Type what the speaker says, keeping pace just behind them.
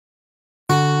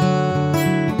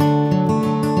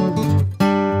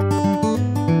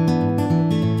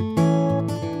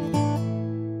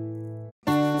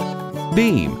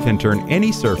Beam can turn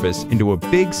any surface into a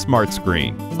big smart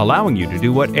screen, allowing you to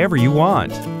do whatever you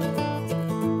want.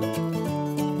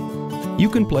 You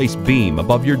can place Beam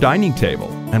above your dining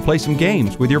table and play some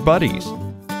games with your buddies.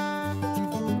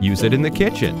 Use it in the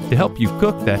kitchen to help you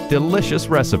cook that delicious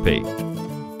recipe.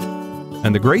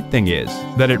 And the great thing is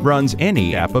that it runs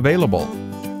any app available.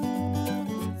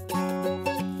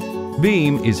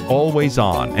 Beam is always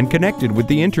on and connected with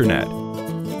the internet.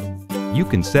 You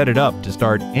can set it up to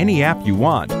start any app you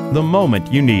want the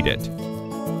moment you need it.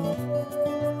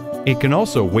 It can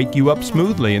also wake you up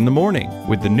smoothly in the morning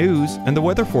with the news and the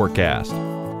weather forecast.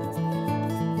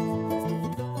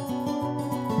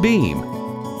 Beam,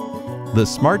 the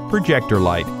smart projector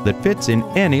light that fits in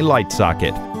any light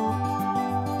socket.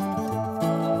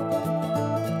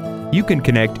 You can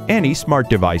connect any smart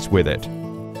device with it.